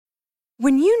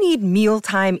When you need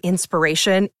mealtime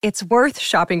inspiration, it's worth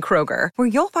shopping Kroger, where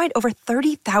you'll find over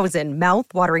 30,000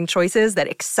 mouth-watering choices that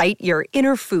excite your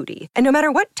inner foodie. And no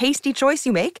matter what tasty choice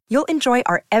you make, you'll enjoy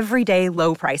our everyday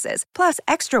low prices, plus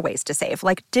extra ways to save,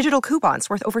 like digital coupons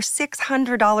worth over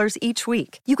 $600 each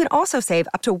week. You can also save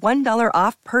up to $1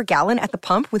 off per gallon at the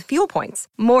pump with fuel points.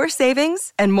 More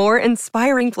savings and more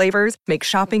inspiring flavors make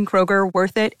shopping Kroger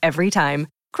worth it every time.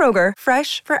 Kroger,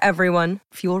 fresh for everyone.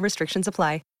 Fuel restrictions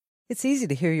apply. It's easy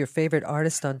to hear your favorite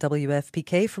artist on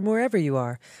WFPK from wherever you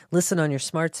are. Listen on your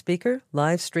smart speaker,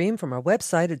 live stream from our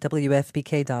website at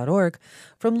WFPK.org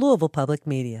from Louisville Public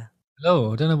Media.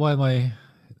 Hello, I don't know why my...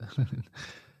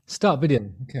 Start video.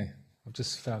 Okay, I've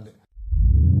just found it.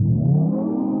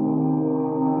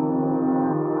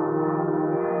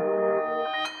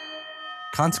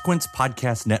 Consequence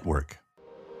Podcast Network.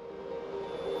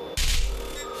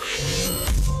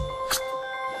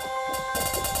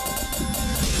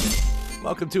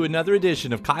 Welcome to another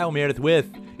edition of Kyle Meredith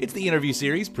With. It's the interview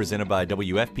series presented by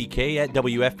WFPK at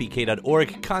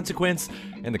WFPK.org, Consequence,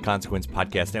 and the Consequence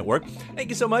Podcast Network. Thank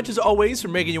you so much, as always, for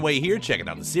making your way here, checking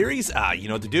out the series. You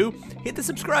know what to do. Hit the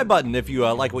subscribe button if you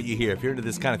like what you hear. If you're into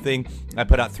this kind of thing, I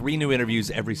put out 3 new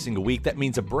interviews every single week. That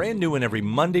means a brand new one every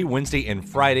Monday, Wednesday, and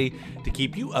Friday to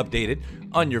keep you updated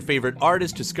on your favorite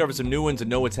artists, discover some new ones, and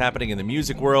know what's happening in the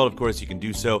music world. Of course, you can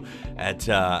do so at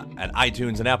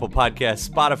iTunes and Apple Podcasts,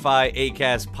 Spotify,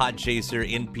 Acast, Podchaser,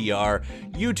 NPR,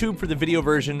 YouTube for the video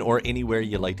version, or anywhere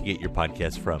you like to get your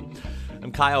podcast from.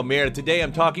 I'm Kyle Meredith. Today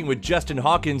I'm talking with Justin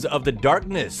Hawkins of The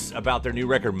Darkness about their new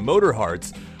record,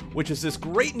 Motorhearts, which is this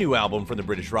great new album from the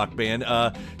British rock band.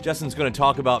 Justin's going to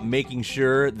talk about making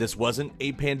sure this wasn't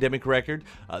a pandemic record,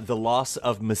 the loss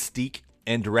of mystique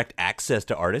and direct access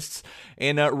to artists,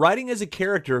 and writing as a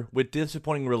character with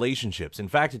disappointing relationships. In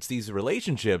fact, it's these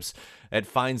relationships that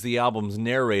finds the album's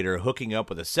narrator hooking up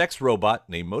with a sex robot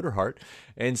named Motorheart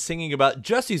and singing about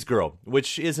Jussie's Girl,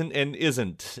 which isn't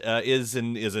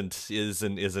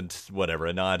whatever,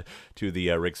 a nod to the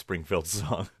Rick Springfield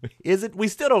song. Is it? We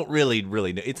still don't really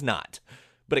know. It's not,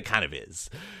 but it kind of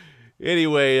is.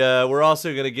 Anyway, we're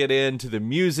also going to get into the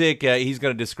music. He's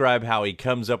going to describe how he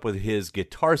comes up with his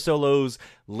guitar solos,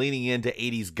 leaning into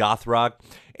 80s goth rock,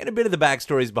 and a bit of the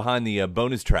backstories behind the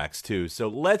bonus tracks, too. So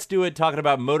let's do it. Talking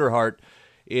about Motorheart,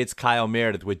 it's Kyle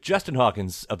Meredith with Justin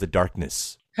Hawkins of The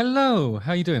Darkness. Hello,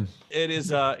 how you doing? It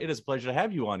is a pleasure to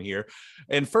have you on here.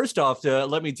 And first off,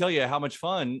 let me tell you how much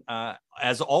fun,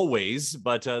 as always,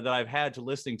 but that I've had to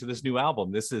listening to this new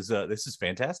album. This is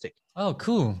fantastic. Oh,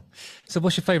 cool. So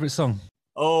what's your favorite song?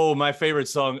 Oh, my favorite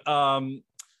song.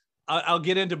 I'll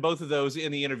get into both of those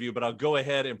in the interview, but I'll go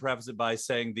ahead and preface it by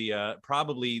saying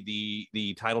probably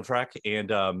the title track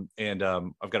and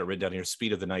I've got it written down here,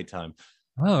 Speed of the Nighttime.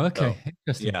 Oh, okay. So,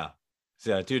 interesting.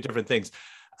 Yeah, 2 different things.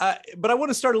 But I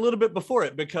want to start a little bit before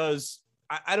it, because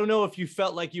I don't know if you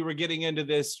felt like you were getting into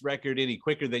this record any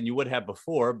quicker than you would have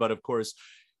before. But of course,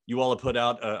 you all have put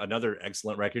out another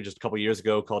excellent record just a couple of years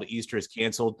ago called Easter is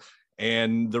Canceled.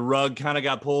 And the rug kind of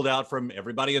got pulled out from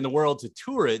everybody in the world to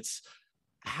tour it.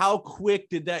 How quick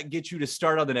did that get you to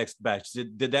start on the next batch?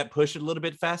 Did that push it a little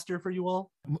bit faster for you all?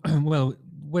 Well,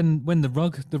 when the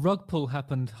rug pull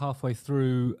happened halfway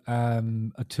through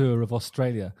a tour of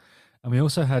Australia, and we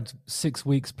also had 6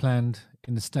 weeks planned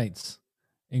in the States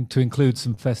to include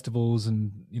some festivals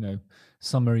and,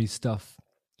 summery stuff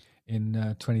in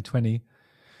 2020.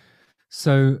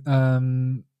 So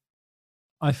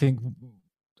I think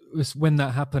when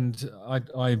that happened,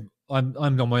 I'm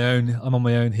on my own. I'm on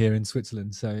my own here in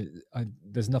Switzerland. So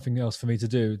there's nothing else for me to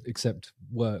do except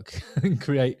work and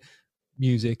create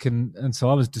music. And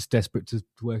so I was just desperate to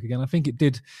work again. I think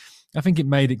it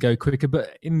made it go quicker,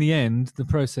 but in the end, the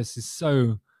process is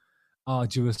so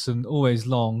arduous and always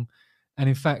long. And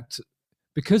in fact,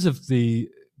 because of the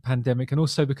pandemic and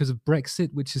also because of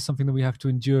Brexit, which is something that we have to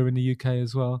endure in the UK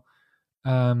as well,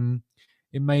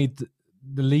 it made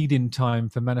the lead-in time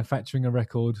for manufacturing a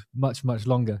record much, much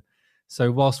longer. So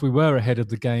whilst we were ahead of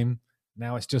the game,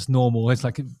 now it's just normal. It's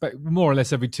like more or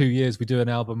less every 2 years we do an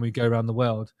album, we go around the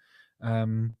world.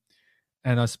 And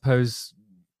I suppose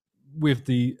with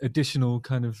the additional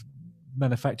kind of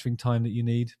manufacturing time that you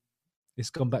need, it's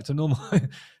gone back to normal.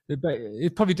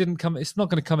 It probably didn't come. It's not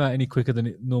going to come out any quicker than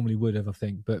it normally would have, I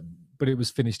think. But it was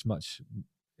finished much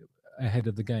ahead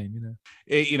of the game.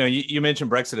 You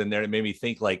mentioned Brexit in there. It made me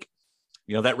think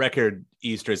that record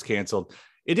Easter is Canceled.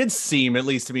 It did seem, at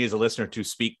least to me as a listener, to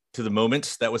speak to the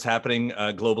moment that was happening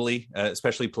globally,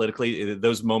 especially politically.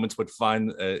 Those moments would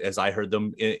find, as I heard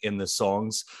them in the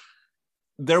songs.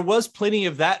 There was plenty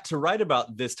of that to write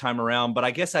about this time around, but I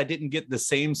guess I didn't get the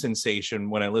same sensation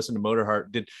when I listened to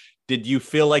Motorheart. Did did you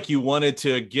feel like you wanted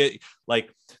to get,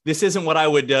 like, this isn't what I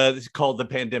would call the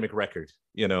pandemic record,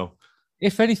 you know?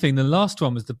 If anything, the last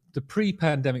one was the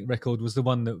pre-pandemic record was the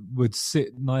one that would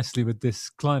sit nicely with this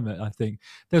climate, I think.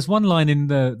 There's one line in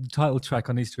the title track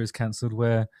on Easter is Cancelled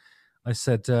where I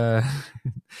said,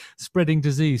 spreading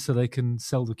disease so they can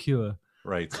sell the cure.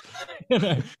 Right. You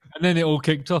know? And then it all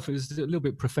kicked off. It was a little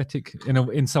bit prophetic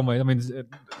in some way. I mean,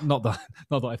 not that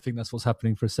I think that's what's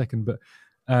happening for a second, but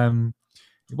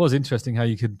it was interesting how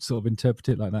you could sort of interpret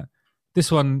it like that.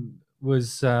 This one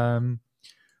was,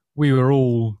 we were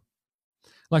all,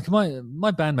 like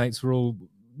my bandmates were all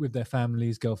with their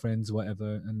families, girlfriends,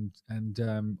 whatever,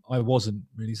 and I wasn't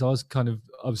really. So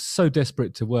I was so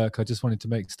desperate to work. I just wanted to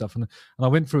make stuff, and I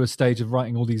went through a stage of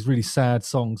writing all these really sad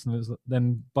songs, and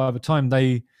then by the time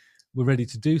they were ready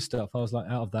to do stuff, I was like,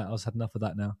 out of that, I was had enough of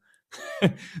that now.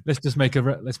 Let's make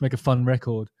a fun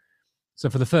record. So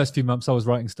for the first few months, I was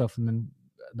writing stuff, and then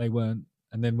they weren't.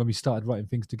 And then when we started writing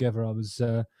things together, I was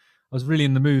really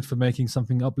in the mood for making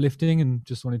something uplifting, and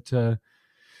just wanted to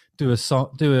do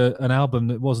an album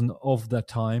that wasn't of the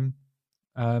time,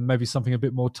 maybe something a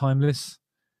bit more timeless,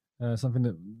 something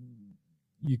that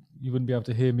you wouldn't be able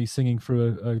to hear me singing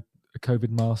through a COVID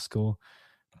mask or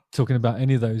talking about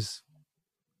anything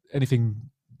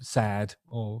sad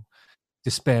or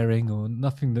despairing or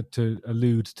nothing that to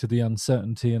allude to the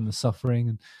uncertainty and the suffering.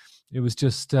 And it was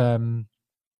just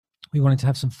we wanted to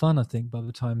have some fun, I think, by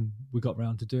the time we got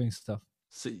around to doing stuff.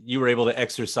 So you were able to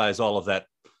exercise all of that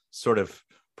sort of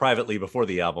privately before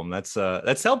the album. That's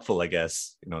helpful, I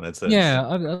guess. You know,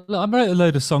 I wrote a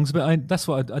load of songs, but that's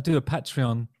what I do, a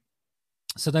Patreon.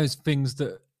 So those things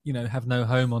that, you know, have no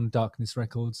home on Darkness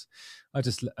Records, I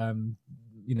just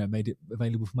made it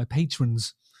available for my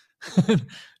patrons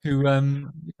who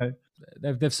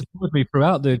they've supported me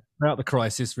throughout the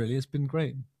crisis. Really, it's been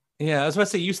great. Yeah, I was about to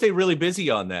say, you stay really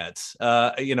busy on that.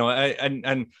 I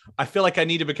feel like I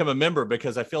need to become a member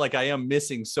because I feel like I am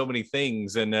missing so many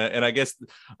things. And I guess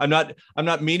I'm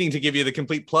not meaning to give you the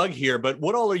complete plug here, but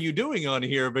what all are you doing on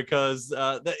here? Because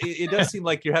it does seem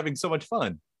like you're having so much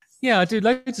fun. Yeah, I do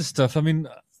loads of stuff. I mean,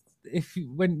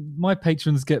 when my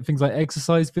patrons get things like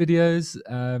exercise videos,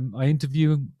 I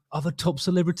interview other top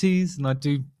celebrities, and I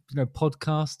do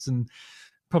podcasts and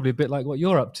probably a bit like what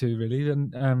you're up to, really,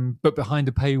 and but behind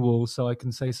a paywall, so I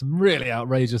can say some really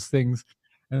outrageous things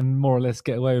and more or less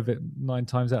get away with it 9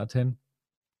 times out of 10.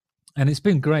 And it's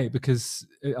been great because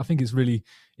I think it's really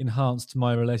enhanced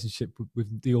my relationship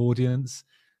with the audience,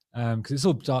 because it's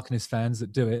all Darkness fans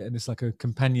that do it, and it's like a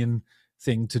companion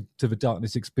thing to the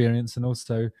Darkness experience, and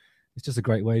also it's just a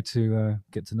great way to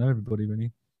get to know everybody,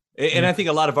 really. And I think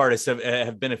a lot of artists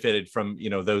have benefited from,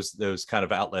 those kind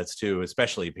of outlets too,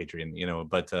 especially Patreon,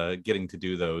 but getting to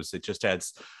do those, it just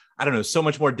adds, I don't know, so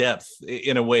much more depth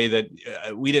in a way that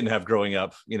we didn't have growing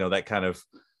up, that kind of,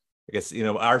 I guess,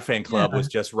 our fan club was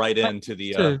just right into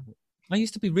the. I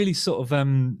used to be really sort of,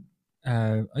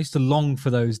 I used to long for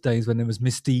those days when there was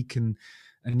mystique and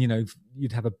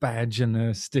you'd have a badge and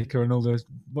a sticker and all those,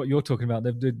 what you're talking about,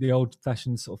 the old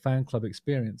fashioned sort of fan club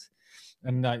experience.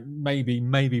 And maybe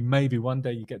one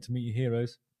day you get to meet your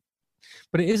heroes,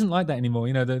 but it isn't like that anymore.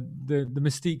 The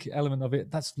mystique element of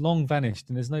it, that's long vanished,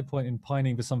 and there's no point in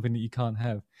pining for something that you can't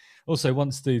have. Also,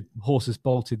 once the horse is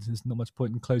bolted, there's not much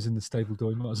point in closing the stable door.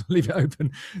 You might as well leave it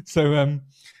open. So,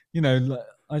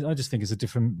 I just think it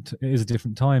is a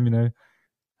different time,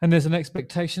 and there's an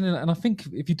expectation, and I think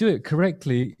if you do it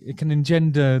correctly, it can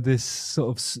engender this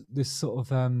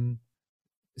sort of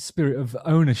spirit of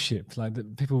ownership, like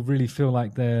that people really feel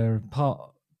like they're part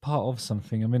of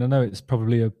something. I mean, I know it's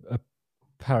probably a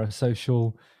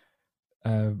parasocial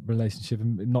relationship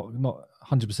and not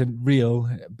 100% real,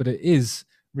 but it is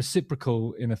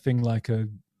reciprocal in a thing like a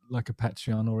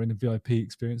Patreon or in a VIP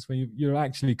experience where you're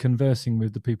actually conversing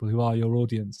with the people who are your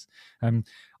audience. I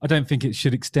don't think it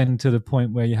should extend to the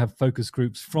point where you have focus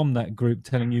groups from that group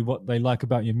telling you what they like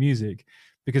about your music,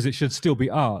 because it should still be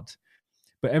art.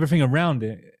 But everything around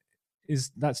it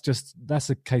that's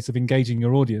a case of engaging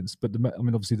your audience. But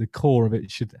obviously the core of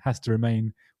it has to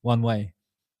remain one way.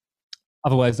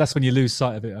 Otherwise, that's when you lose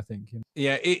sight of it, I think.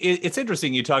 Yeah, it's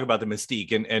interesting you talk about the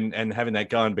mystique and having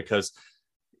that gone, because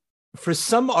for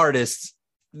some artists,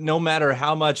 no matter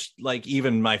how much, like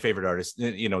even my favorite artists,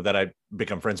 that I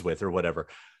become friends with or whatever,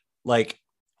 like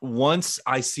once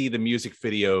I see the music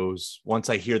videos,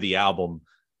 once I hear the album,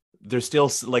 there's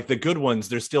still, like the good ones,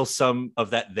 there's still some of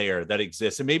that there that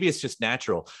exists. And maybe it's just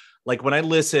natural. Like when I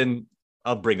listen,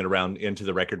 I'll bring it around into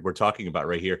the record we're talking about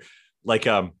right here. Like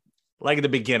at the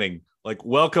beginning, like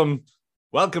welcome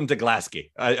to Glasgow.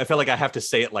 I feel like I have to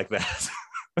say it like that.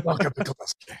 Welcome to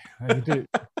Glasgow. You do.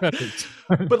 Perfect.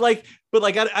 but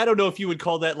I don't know if you would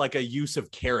call that like a use of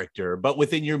character, but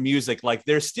within your music, like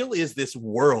there still is this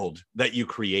world that you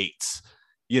create,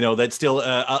 that still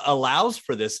allows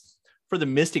for the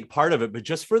mystic part of it, but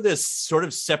just for this sort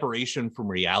of separation from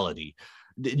reality.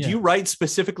 Do you write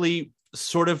specifically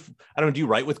sort of, I don't know, do you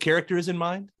write with characters in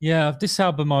mind? Yeah, this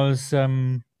album I was,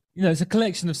 it's a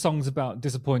collection of songs about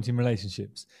disappointing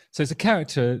relationships. So it's a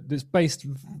character that's based,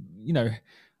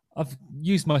 I've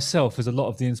used myself as a lot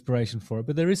of the inspiration for it,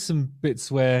 but there is some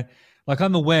bits where, like,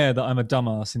 I'm aware that I'm a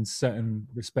dumbass in certain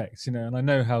respects, and I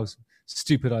know how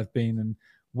stupid I've been and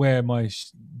where my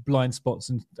blind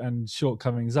spots and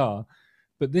shortcomings are.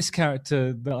 But this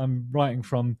character that I'm writing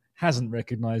from hasn't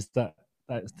recognized that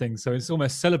thing. So it's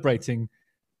almost celebrating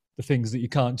the things that you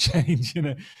can't change,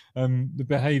 the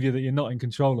behavior that you're not in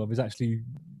control of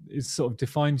is sort of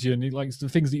defines you. And like the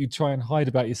things that you try and hide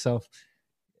about yourself,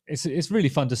 it's really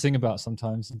fun to sing about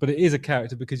sometimes, but it is a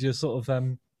character because you're sort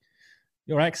of,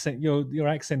 you're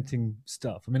accenting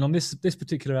stuff. I mean, on this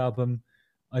particular album,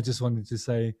 I just wanted to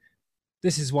say,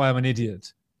 this is why I'm an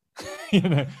idiot.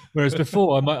 Whereas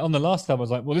before on the last album I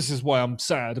was like, well, this is why I'm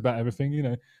sad about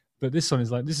everything, but this one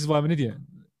is like, this is why I'm an idiot.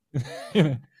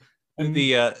 And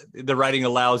the writing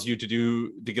allows you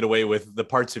to get away with the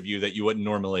parts of you that you wouldn't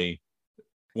normally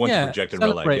want to project in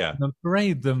real life. Yeah, and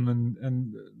parade them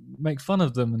and make fun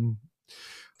of them. And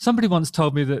somebody once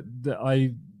told me that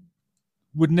I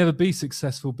would never be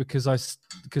successful because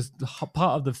the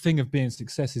part of the thing of being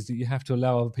success is that you have to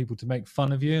allow other people to make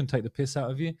fun of you and take the piss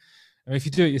out of you. And if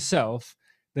you do it yourself,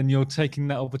 then you're taking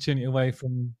that opportunity away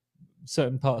from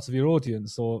certain parts of your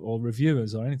audience or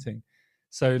reviewers or anything.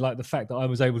 So like the fact that I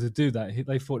was able to do that,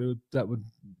 they thought that would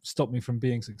stop me from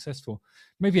being successful.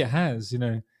 Maybe it has,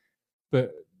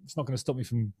 but it's not going to stop me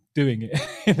from doing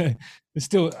it. It's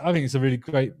still, I think it's a really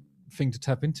great thing to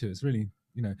tap into. It's really,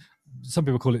 some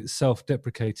people call it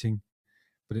self-deprecating,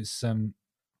 but it's,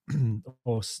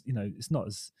 or, it's not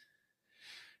as,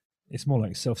 it's more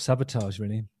like self-sabotage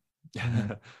really.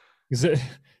 Because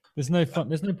there's no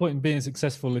point in being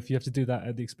successful if you have to do that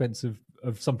at the expense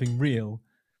of something real.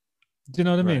 Do you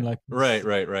know what I mean? Like, right.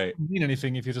 It doesn't mean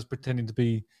anything if you're just pretending to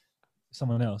be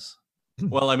someone else.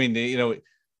 Well, I mean,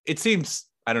 it seems,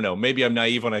 I don't know, maybe I'm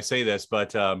naive when I say this,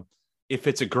 but if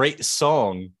it's a great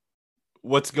song,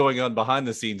 what's going on behind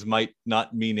the scenes might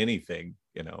not mean anything.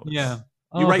 Yeah,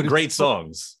 you write great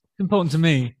songs. It's important to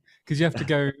me. Because you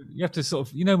have to sort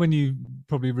of, when you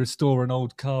probably restore an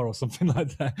old car or something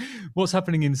like that, what's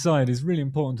happening inside is really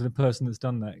important to the person that's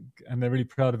done that, and they're really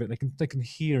proud of it. They can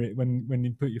hear it when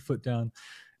you put your foot down.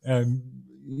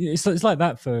 It's like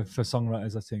that for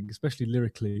songwriters, I think, especially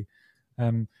lyrically.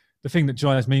 The thing that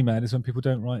drives me mad is when people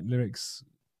don't write lyrics,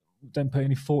 don't put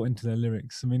any thought into their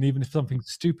lyrics. I mean, even if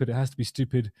something's stupid, it has to be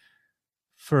stupid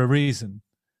for a reason.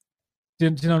 Do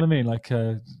you know what I mean? Like,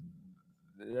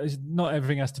 not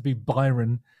everything has to be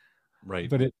Byron, right?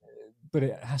 But it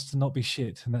has to not be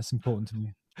shit, and that's important to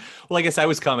me. Well, I guess I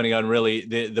was commenting on really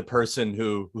the person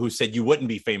who said you wouldn't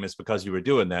be famous because you were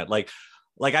doing that. Like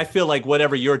I feel like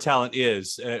whatever your talent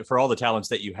is, for all the talents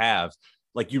that you have,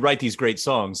 like you write these great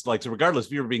songs. Like, so regardless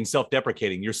if you're being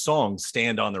self-deprecating, your songs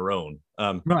stand on their own.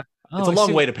 Right. It's a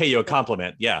long way to pay you a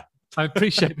compliment. Yeah. I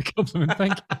appreciate the compliment.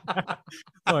 Thank you.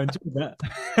 I enjoyed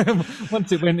that.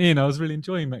 Once it went in, I was really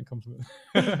enjoying that compliment.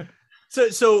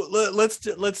 So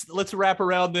let's wrap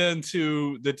around then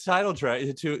to the title track.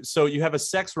 So you have a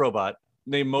sex robot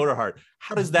named Motorheart.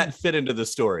 How does that fit into the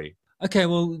story? Okay,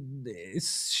 well, it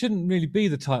shouldn't really be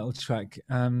the title track.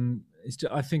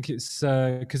 I think it's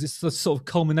because it's the sort of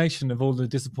culmination of all the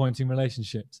disappointing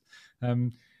relationships.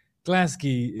 Glasgow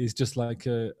is just like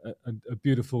a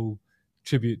beautiful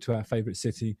tribute to our favorite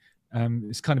city.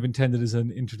 It's kind of intended as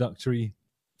an introductory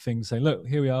thing, saying, look,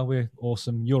 here we are, we're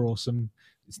awesome, you're awesome,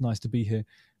 it's nice to be here.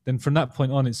 Then from that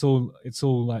point on, it's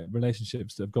all like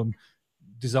relationships that have gone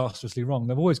disastrously wrong.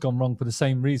 They've always gone wrong for the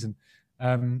same reason.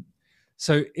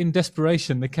 So in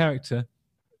desperation, the character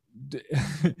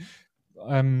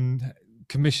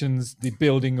commissions the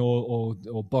building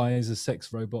or buys a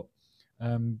sex robot,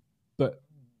 but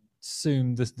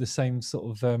soon the same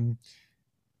sort of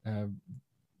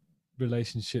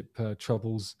relationship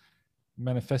troubles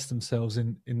manifest themselves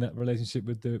in that relationship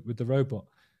with the robot,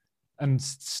 and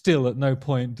still at no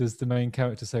point does the main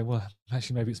character say, well,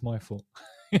 actually maybe it's my fault.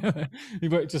 He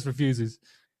just refuses.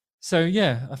 So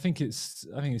yeah, I think it's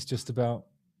just about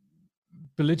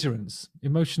belligerence,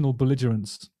 emotional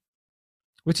belligerence,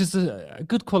 which is a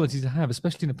good quality to have,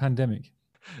 especially in a pandemic.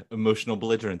 Emotional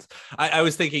belligerence. I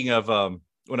was thinking of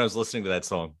when I was listening to that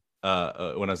song,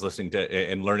 when I was listening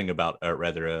to and learning about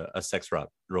a sex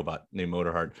robot named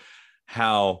Motorheart,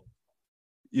 how,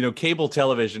 cable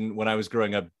television when I was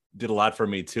growing up did a lot for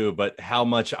me too, but how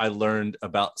much I learned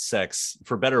about sex,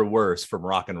 for better or worse, from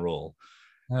rock and roll.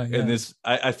 Yeah. And this,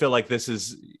 I feel like this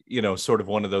is, sort of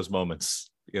one of those moments,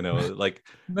 like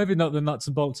maybe not the nuts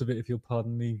and bolts of it, if you'll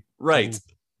pardon me. Right.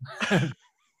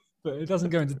 But it doesn't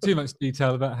go into too much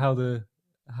detail about how the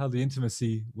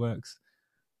intimacy works.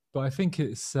 But I think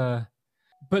it's, I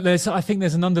think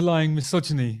there's an underlying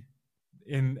misogyny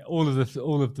in all of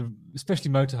the,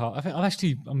 especially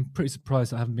Motorheart. I'm pretty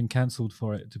surprised I haven't been cancelled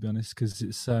for it, to be honest, because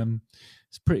it's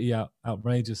pretty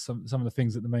outrageous. Some of the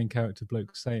things that the main character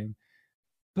bloke's saying,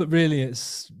 but really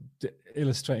it's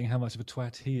illustrating how much of a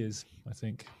twat he is, I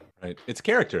think. Right. It's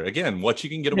character. Again, what you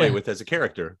can get away with as a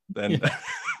character then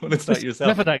when it's not yourself.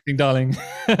 Method acting, darling.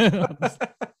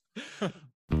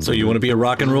 So you want to be a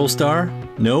rock and roll star?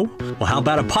 No? Well, how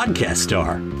about a podcast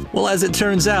star? Well, as it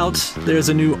turns out, there's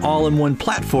a new all-in-one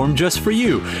platform just for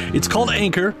you. It's called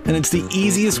Anchor, and it's the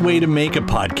easiest way to make a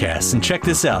podcast. And check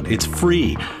this out. It's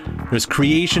free. There's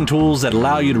creation tools that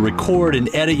allow you to record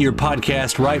and edit your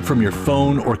podcast right from your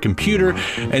phone or computer,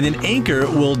 and then Anchor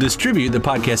will distribute the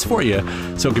podcast for you,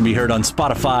 so it can be heard on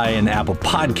Spotify and Apple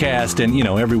Podcast and,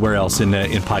 everywhere else in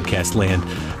podcast land.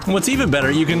 And what's even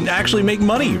better, you can actually make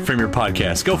money from your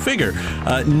podcast. Go figure.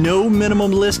 No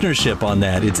minimum listenership on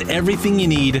that. It's everything you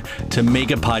need to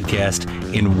make a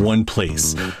podcast in one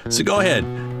place. So go ahead.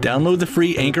 Download the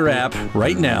free Anchor app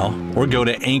right now or go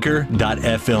to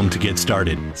anchor.fm to get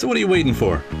started. So what are you waiting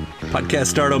for? Podcast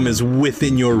stardom is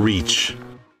within your reach.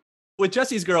 With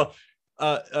Jesse's Girl,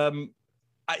 I'm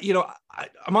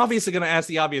obviously going to ask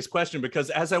the obvious question,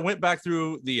 because as I went back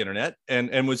through the internet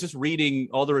and was just reading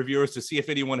all the reviewers to see if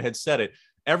anyone had said it,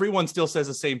 everyone still says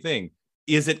the same thing.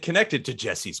 Is it connected to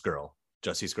Jesse's Girl?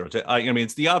 Jesse's Girl.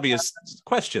 It's the obvious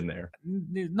question there.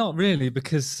 Not really,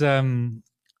 because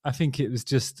I think it was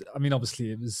just,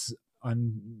 obviously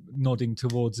I'm nodding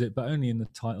towards it, but only in the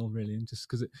title, really. And just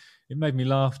because it made me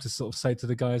laugh to sort of say to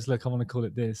the guys, look, I want to call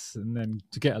it this. And then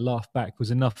to get a laugh back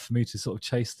was enough for me to sort of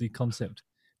chase the concept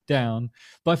down.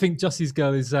 But I think Jesse's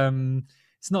Girl is,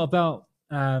 it's not about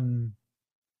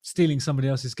stealing somebody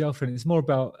else's girlfriend. It's more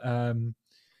about,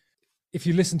 if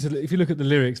you look at the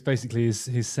lyrics, basically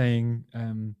he's saying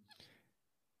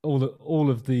all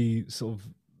of the sort of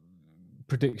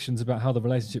predictions about how the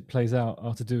relationship plays out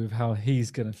are to do with how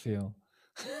he's going to feel,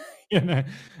 and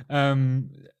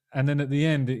then at the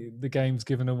end the game's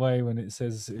given away when it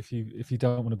says, if you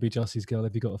don't want to be Jesse's girl,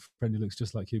 have you got a friend who looks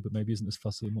just like you but maybe isn't as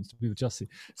fussy and wants to be with Jesse?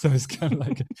 So it's kind of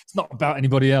like, it's not about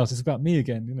anybody else, it's about me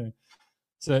again,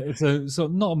 so it's a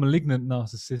sort of not a malignant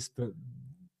narcissist, but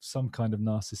some kind of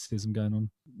narcissism going on.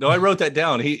 No, I wrote that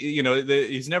down.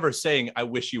 He's never saying, I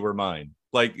wish you were mine.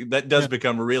 Like, that does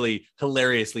become really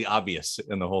hilariously obvious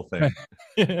in the whole thing.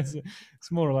 It's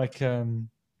more like,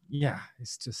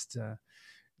 it's just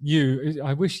you.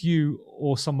 I wish you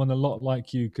or someone a lot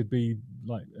like you could be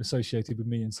like associated with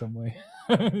me in some way.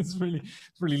 It's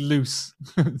really loose.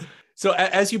 So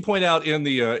as you point out in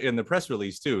the press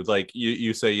release too, like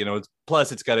you say,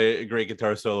 it's got a great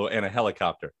guitar solo and a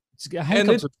helicopter. A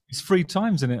helicopter is 3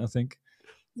 times in it, I think.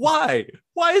 Why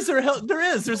is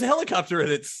there's a helicopter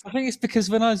in it? I think it's because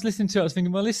when I was listening to it, I was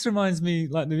thinking, well, this reminds me,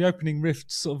 like the opening riff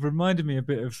sort of reminded me a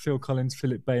bit of Phil Collins,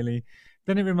 Philip Bailey.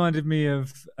 Then it reminded me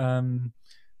of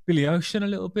Billy Ocean a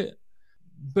little bit,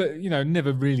 but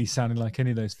never really sounded like any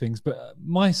of those things. But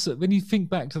when you think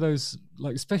back to those,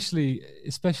 like especially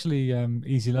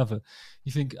Easy Lover,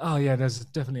 you think, oh yeah, there's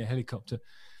definitely a helicopter.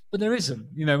 But there isn't,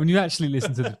 when you actually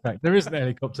listen to the track, there isn't a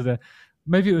helicopter there.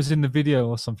 Maybe it was in the video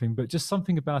or something, but just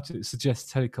something about it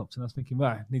suggests helicopter. And I was thinking,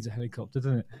 wow, it needs a helicopter,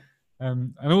 doesn't it?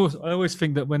 And I always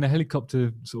think that when a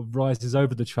helicopter sort of rises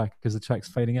over the track because the track's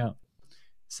fading out,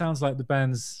 it sounds like the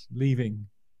band's leaving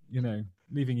you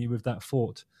with that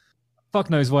thought. Fuck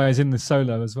knows why he's in the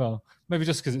solo as well. Maybe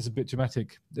just because it's a bit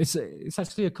dramatic. It's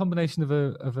actually a combination of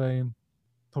a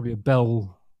probably a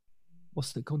Bell.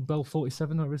 What's it called? Bell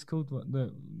 47, or it's called?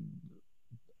 One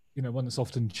that's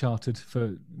often chartered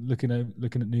for looking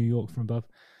at New York from above.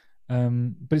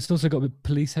 But it's also got a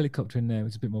police helicopter in there,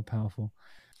 which is a bit more powerful.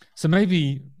 So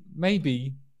maybe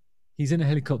he's in a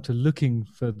helicopter looking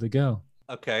for the girl.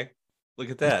 Okay, look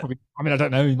at that. I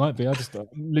don't know. He might be. I just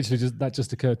that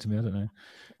just occurred to me. I don't know.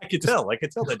 I could tell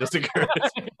that just occurred.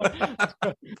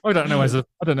 I don't know why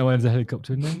there's a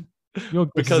helicopter in there.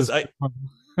 Because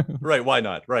right, why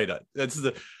not? Right, that's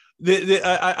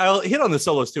I'll hit on the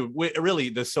solos too. Really,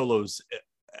 the solos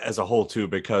as a whole too,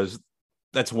 because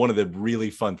that's one of the really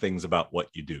fun things about what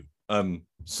you do.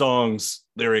 Songs,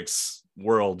 lyrics,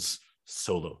 worlds,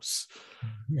 solos.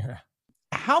 Yeah.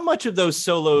 How much of those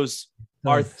solos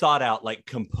are thought out, like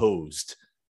composed?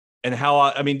 And how,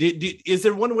 I mean, is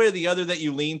there one way or the other that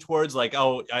you lean towards, like,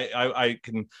 oh, I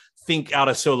can think out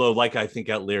a solo like I think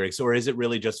out lyrics, or is it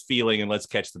really just feeling and let's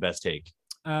catch the best take?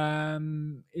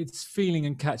 It's feeling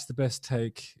and catch the best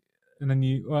take, and then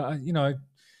I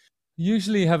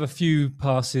usually have a few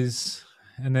passes,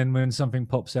 and then when something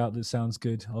pops out that sounds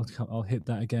good, I'll hit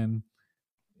that again.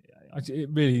 It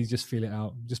really just feel it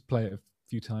out, just play it a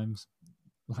few times,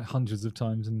 like hundreds of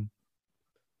times, and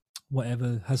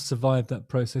whatever has survived that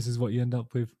process is what you end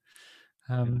up with.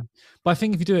 But I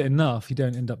think if you do it enough, you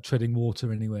don't end up treading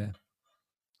water anywhere.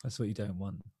 That's what you don't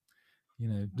want. You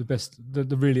know,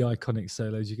 the really iconic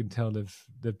solos, you can tell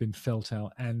they've been felt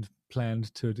out and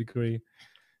planned to a degree.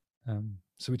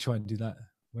 So we try and do that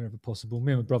wherever possible.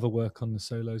 Me and my brother work on the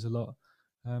solos a lot.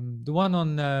 The one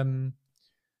on The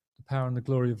Power and the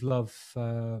Glory of Love,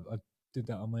 I did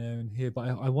that on my own here, but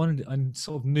I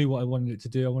sort of knew what I wanted it to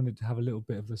do. I wanted it to have a little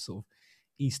bit of a sort of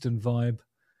Eastern vibe.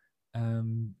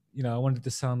 I wanted to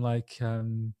sound like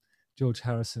George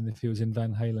Harrison if he was in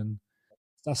Van Halen.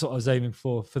 That's what I was aiming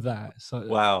for that. So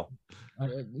wow,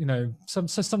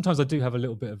 sometimes I do have a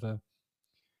little bit of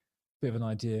an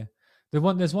idea.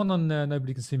 There's one on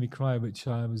Nobody Can See Me Cry, which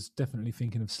I was definitely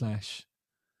thinking of Slash.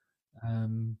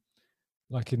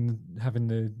 Like in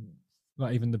having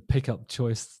even the pickup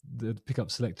choice, the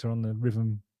pickup selector on the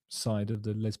rhythm side of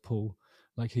the Les Paul,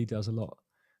 like he does a lot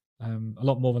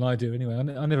more than I do anyway.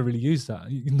 I never really use that.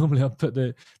 Normally I put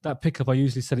that pickup, I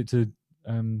usually set it to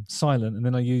silent, and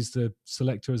then I use the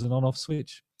selector as an on-off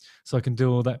switch, so I can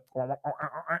do all that,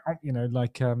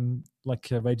 like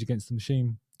Rage Against the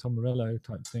Machine, Tom Morello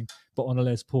type thing, but on a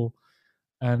Les Paul.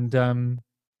 And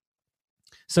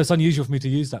so it's unusual for me to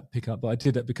use that pickup, but I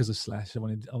did it because of Slash. I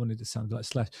wanted to sound like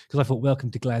Slash, because I thought Welcome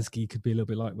to Glasgow could be a little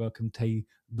bit like Welcome to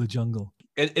the Jungle.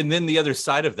 And then the other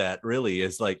side of that really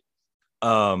is like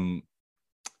tone.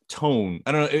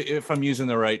 I don't know if I'm using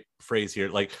the right phrase here.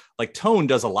 Like tone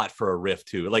does a lot for a riff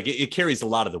too. Like it carries a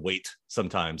lot of the weight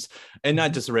sometimes, and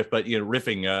not just a riff, but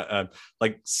riffing.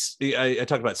 I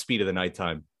talked about Speed of the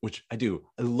Nighttime, which I do.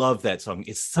 I love that song.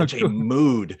 It's such a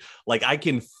mood. Like I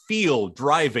can feel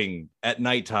driving at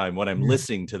nighttime when I'm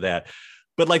listening to that.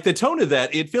 But like the tone of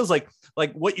that, it feels like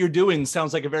what you're doing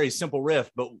sounds like a very simple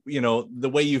riff, but the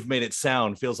way you've made it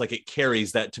sound feels like it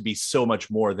carries that to be so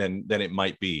much more than it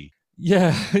might be.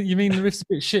 Yeah, you mean the riff's a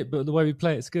bit shit, but the way we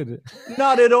play it's good.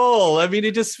 Not at all. I mean,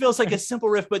 it just feels like a simple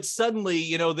riff, but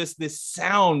suddenly, this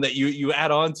sound that you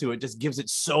add on to it just gives it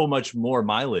so much more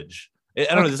mileage. I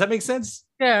don't know. Does that make sense?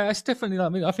 Yeah, it's definitely like, I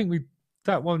mean, I think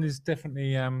that one is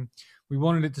definitely, we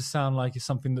wanted it to sound like it's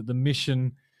something that the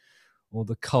Mission or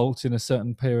the Cult in a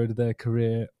certain period of their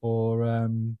career, or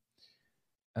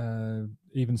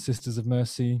even Sisters of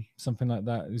Mercy, something like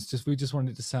that. We just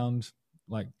wanted it to sound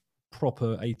like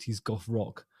proper 80s goth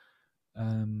rock.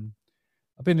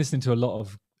 I've been listening to a lot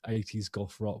of 80s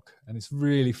goth rock, and it's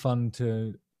really fun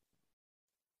to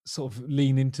sort of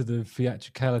lean into the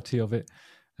theatricality of it,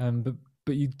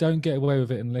 but you don't get away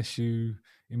with it unless you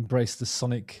embrace the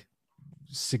sonic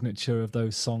signature of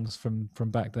those songs from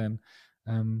back then.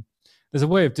 There's a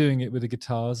way of doing it with the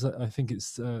guitars. I think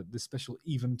it's the special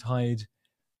Eventide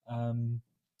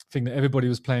thing that everybody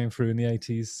was playing through in the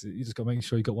 80s. You just got to make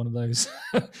sure you got one of those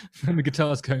when the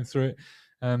guitar's going through it.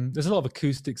 There's a lot of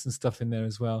acoustics and stuff in there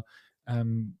as well.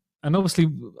 And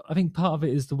obviously, I think part of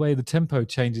it is the way the tempo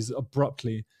changes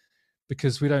abruptly,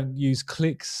 because we don't use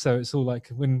clicks. So it's all like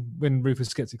when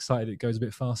Rufus gets excited, it goes a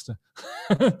bit faster,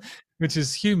 which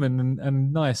is human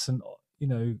and nice. And,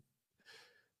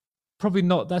 probably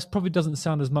not, probably doesn't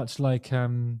sound as much like, I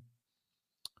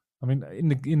mean, in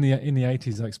the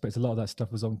 80s, I expect a lot of that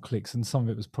stuff was on clicks, and some of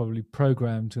it was probably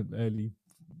programmed to early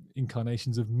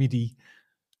incarnations of MIDI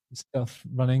stuff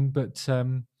running. But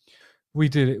we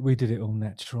did it all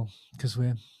natural, because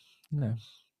we're, the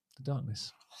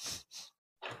darkness.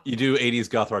 You do 80s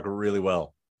goth rock really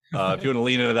well. If you want to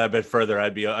lean into that a bit further,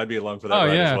 I'd be along for that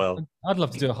ride as well. I'd love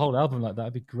to do a whole album like that.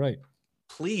 It'd be great.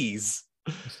 Please.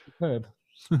 Superb.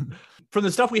 From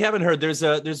the stuff we haven't heard,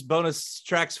 there's bonus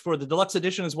tracks for the deluxe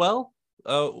edition as well.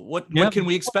 What can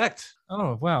we expect?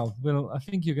 Oh wow! Well, I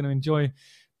think you're going to enjoy.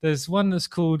 There's one that's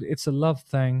called "It's a Love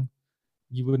Thing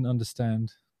You Wouldn't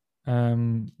Understand,"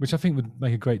 which I think would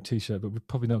make a great T-shirt, but we're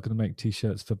probably not going to make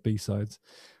T-shirts for B-sides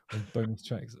or bonus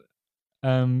tracks.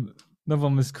 Another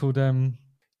one was called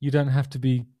 "You Don't Have to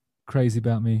Be Crazy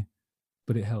About Me,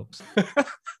 But It Helps."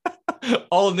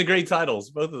 All of the great titles,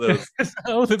 both of those.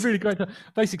 Oh, they're really great.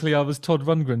 Basically, I was Todd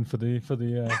Rundgren for the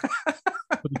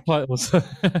titles.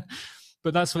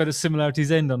 but that's where the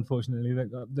similarities end. Unfortunately,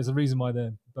 there's a reason why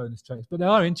they're bonus tracks, but they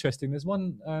are interesting. There's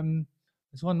one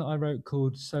that I wrote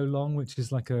called "So Long," which is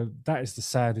that is the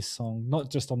saddest song, not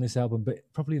just on this album, but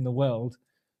probably in the world.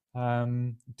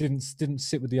 Didn't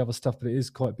sit with the other stuff, but it is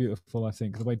quite beautiful. I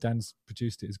think the way Dan's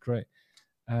produced it is great,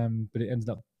 but it ended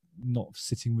up not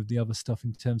sitting with the other stuff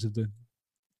in terms of the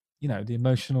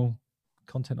emotional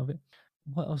content of it.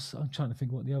 What else? I'm trying to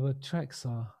think what the other tracks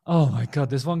are. Oh my god,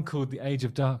 there's one called "The Age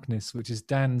of Darkness," which is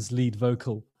Dan's lead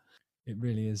vocal. It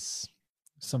really is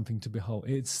something to behold.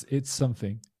 It's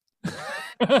something.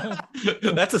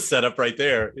 That's a setup right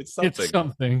there. It's something. It's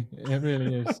something. It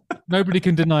really is. Nobody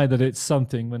can deny that it's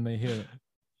something when they hear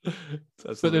it.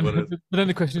 But then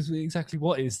the question is exactly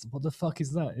what the fuck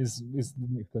is that? Is the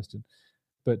next question.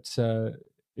 But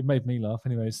it made me laugh,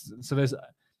 anyways. So there's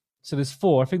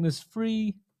 4. I think there's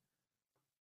 3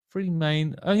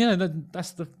 main. Oh yeah,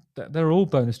 they're all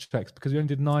bonus tracks because we only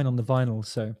did 9 on the vinyl.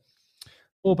 So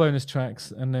 4 bonus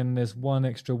tracks, and then there's 1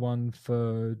 extra one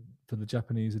for the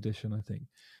Japanese edition. I think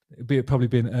it'd probably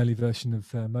be an early version of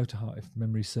Motorheart, if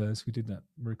memory serves. We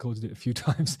recorded it a few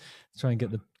times to try and get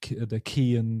the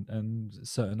key and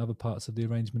certain other parts of the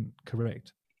arrangement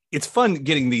correct. It's fun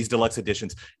getting these deluxe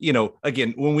editions.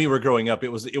 Again, when we were growing up, it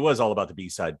was all about the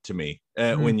B-side to me.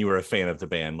 When you were a fan of the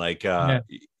band, like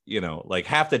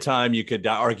half the time you could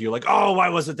argue like, oh, why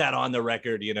wasn't that on the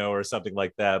record, or something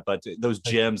like that. But those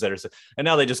gems that are, and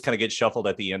now they just kind of get shuffled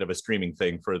at the end of a streaming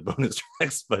thing for bonus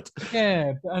tracks. But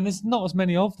yeah, and there's not as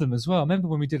many of them as well. I remember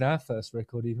when we did our first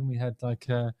record, even we had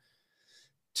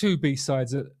 2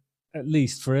 B-sides at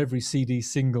least for every CD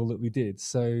single that we did.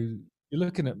 So you're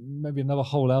looking at maybe another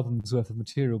whole album's worth of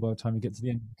material by the time you get to the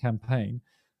end of the campaign.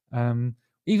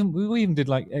 We even did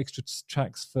extra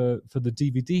tracks for the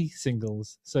DVD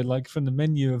singles. So from the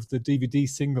menu of the DVD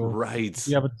single, right,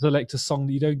 you have to select a song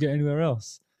that you don't get anywhere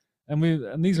else. And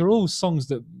these are all songs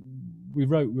that we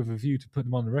wrote with a view to put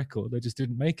them on the record. They just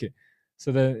didn't make it.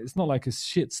 So it's not like it's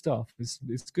shit stuff. It's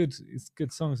good. It's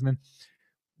good songs. And then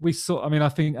we saw. I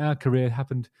think our career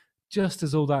happened just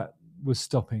as all that was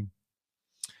stopping.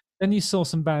 Then you saw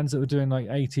some bands that were doing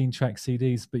 18-track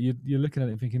CDs, but you're looking at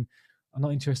it thinking, I'm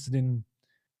not interested in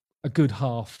a good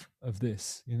half of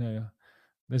this.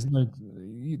 There's no.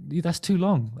 That's too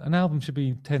long. An album should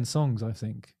be 10 songs, I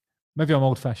think. Maybe I'm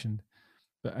old-fashioned,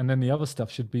 and then the other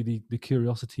stuff should be the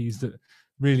curiosities that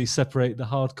really separate the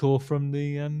hardcore from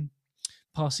the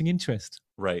passing interest.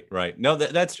 Right. No,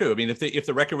 that's true. If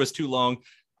the record was too long,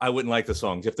 I wouldn't like the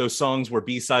songs. If those songs were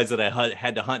B-sides that I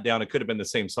had to hunt down, it could have been the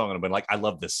same song, and I've been like, I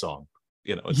love this song.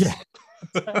 Yeah.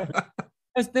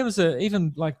 There was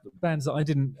even bands that I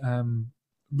didn't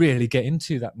really get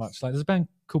into that much. There's a band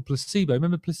called Placebo.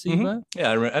 Remember Placebo? Mm-hmm.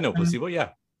 Yeah, I know Placebo. Yeah.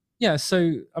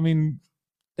 So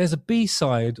there's a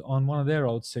B-side on one of their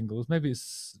old singles. Maybe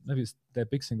it's their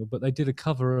big single, but they did a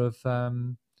cover of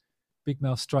Big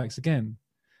Mouth Strikes Again.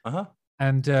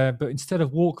 And but instead of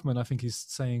Walkman, I think he's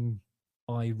saying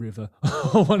I River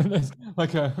or one of those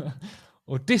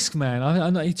or Discman. I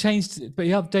know he changed it, but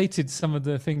he updated some of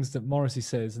the things that Morrissey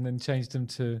says and then changed them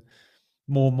to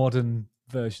more modern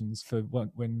versions for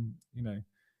when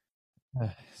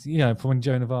for when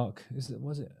Joan of Arc was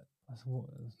it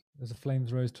as a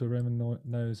flames rose to a Roman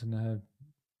nose and her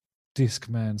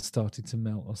Discman started to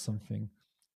melt or something.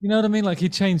 You know what I mean? He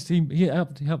changed, he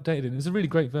updated it. It was a really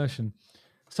great version.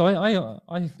 So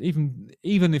I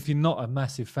even if you're not a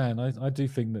massive fan, I do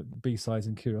think that B-sides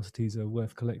and curiosities are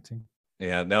worth collecting.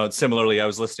 Yeah. Now, similarly, I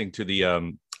was listening to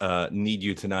the "Need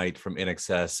You Tonight" from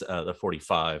INXS, the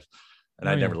 45, and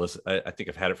I never listened. I think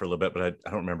I've had it for a little bit, but I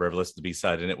don't remember ever listened to the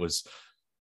B-side. And it was,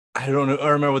 I don't know,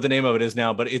 I remember what the name of it is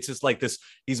now, but it's just this.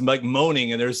 He's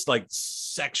moaning, and there's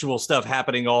sexual stuff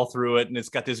happening all through it, and it's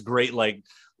got this great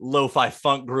lo-fi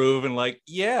funk groove, and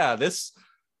this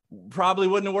probably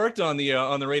wouldn't have worked on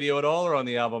the radio at all or on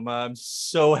the album. I'm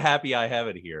so happy I have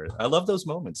it here. I love those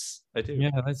moments. I do. Yeah,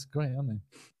 that's great, aren't they?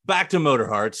 Back to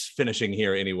Motorhearts, finishing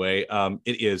here anyway.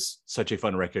 It is such a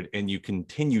fun record, and you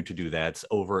continue to do that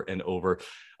over and over.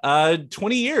 20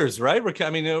 years, right?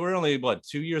 We're only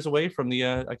 2 years away from the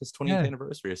 20th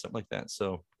anniversary or something like that.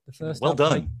 So well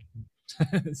done.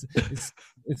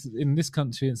 It's in this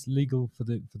country, it's legal for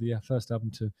the first album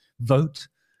to vote,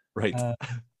 right?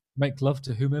 Make love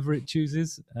to whomever it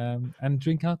chooses, and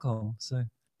drink alcohol. So,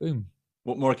 boom.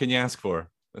 What more can you ask for?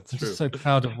 That's true. I'm so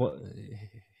proud of what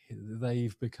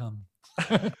they've become.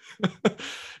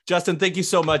 Justin, thank you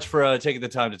so much for taking the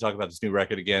time to talk about this new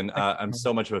record again. I'm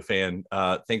so much of a fan.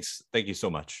 Thanks. Thank you so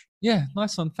much. Yeah,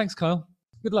 nice one. Thanks, Kyle.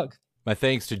 Good luck. My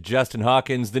thanks to Justin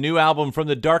Hawkins. The new album From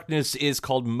the Darkness is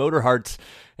called Motorhearts,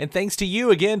 And thanks to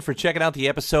you again for checking out the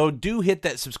episode. Do hit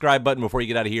that subscribe button before you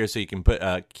get out of here so you can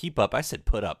keep up. I said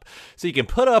put up. So you can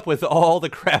put up with all the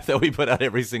crap that we put out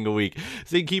every single week.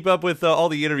 So you can keep up with all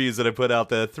the interviews that I put out,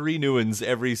 the 3 new ones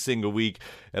every single week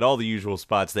at all the usual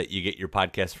spots that you get your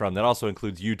podcast from. That also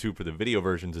includes YouTube for the video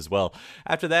versions as well.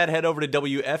 After that, head over to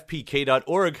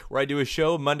WFPK.org, where I do a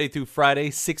show Monday through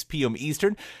Friday, 6 p.m.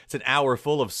 Eastern. It's an hour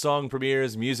full of song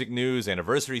premieres, music news,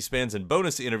 anniversary spins, and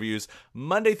bonus interviews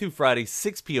Monday through Friday,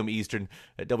 6 p.m. Eastern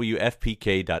at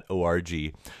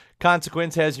WFPK.org.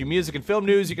 Consequence has your music and film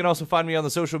news. You can also find me on the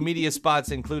social media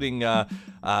spots, including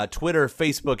Twitter,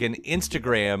 Facebook, and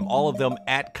Instagram, all of them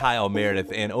at Kyle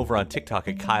Meredith, and over on TikTok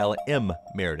at Kyle M.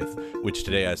 Meredith, which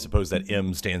today I suppose that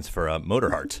M stands for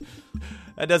Motorheart.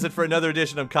 That does it for another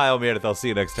edition of Kyle Meredith. I'll see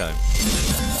you next time.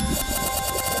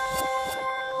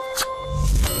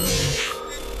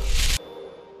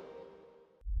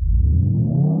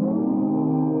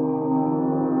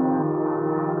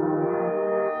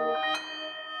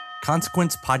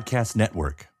 Consequence Podcast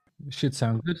Network. Should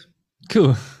sound good.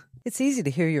 Cool. It's easy to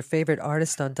hear your favorite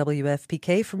artist on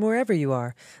WFPK from wherever you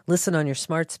are. Listen on your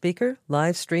smart speaker,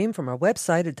 live stream from our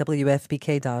website at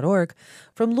WFPK.org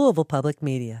from Louisville Public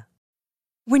Media.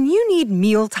 When you need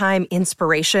mealtime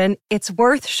inspiration, it's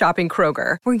worth shopping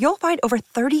Kroger, where you'll find over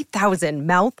 30,000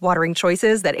 mouth-watering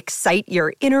choices that excite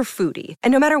your inner foodie.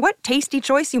 And no matter what tasty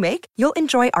choice you make, you'll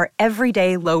enjoy our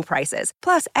everyday low prices,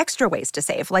 plus extra ways to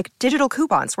save, like digital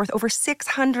coupons worth over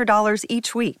 $600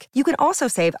 each week. You can also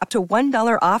save up to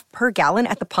 $1 off per gallon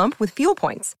at the pump with fuel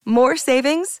points. More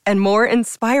savings and more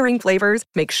inspiring flavors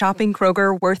make shopping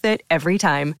Kroger worth it every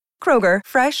time. Kroger,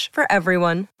 fresh for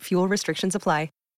everyone. Fuel restrictions apply.